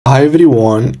Hi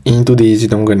everyone, in today's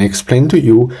video I'm gonna explain to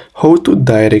you how to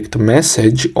direct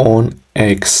message on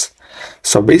X.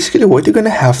 So basically what you're gonna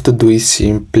have to do is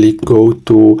simply go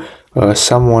to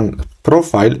someone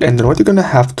profile, and then what you're gonna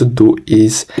have to do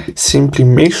is simply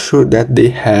make sure that they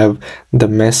have the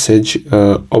message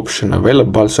option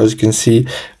available. So as you can see,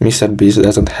 Mr. Beast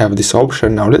doesn't have this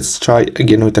option. Now let's try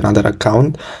again with another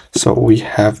account. So we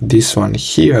have this one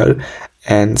here,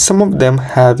 and some of them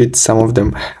have it, some of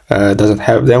them doesn't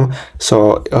have them.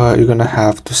 So you're gonna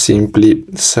have to simply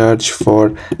search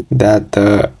for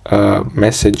that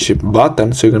message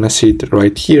button. So you're gonna see it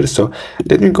right here. So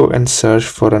let me go and search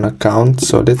for an account.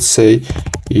 So let's say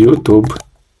YouTube,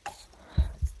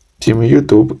 Team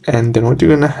YouTube, and then what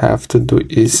you're gonna have to do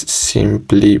is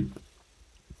simply,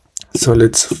 so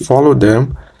let's follow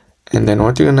them, and then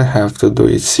what you're gonna have to do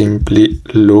is simply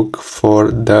look for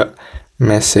the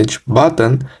message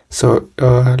button. So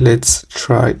let's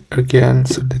try again.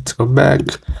 So let's go back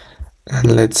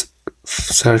and let's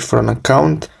search for an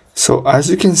account. So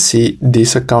as you can see,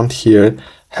 this account here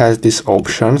has this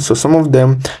option. So some of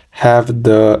them have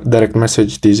the direct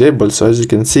message disabled. So as you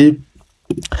can see,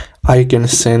 I can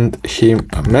send him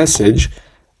a message,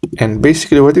 and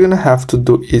basically what you're gonna have to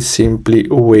do is simply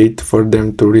wait for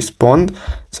them to respond.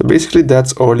 So basically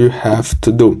that's all you have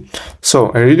to do. So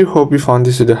I really hope you found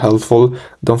this video helpful.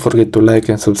 Don't forget to like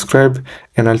and subscribe,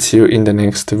 and I'll see you in the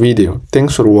next video.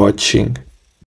 Thanks for watching.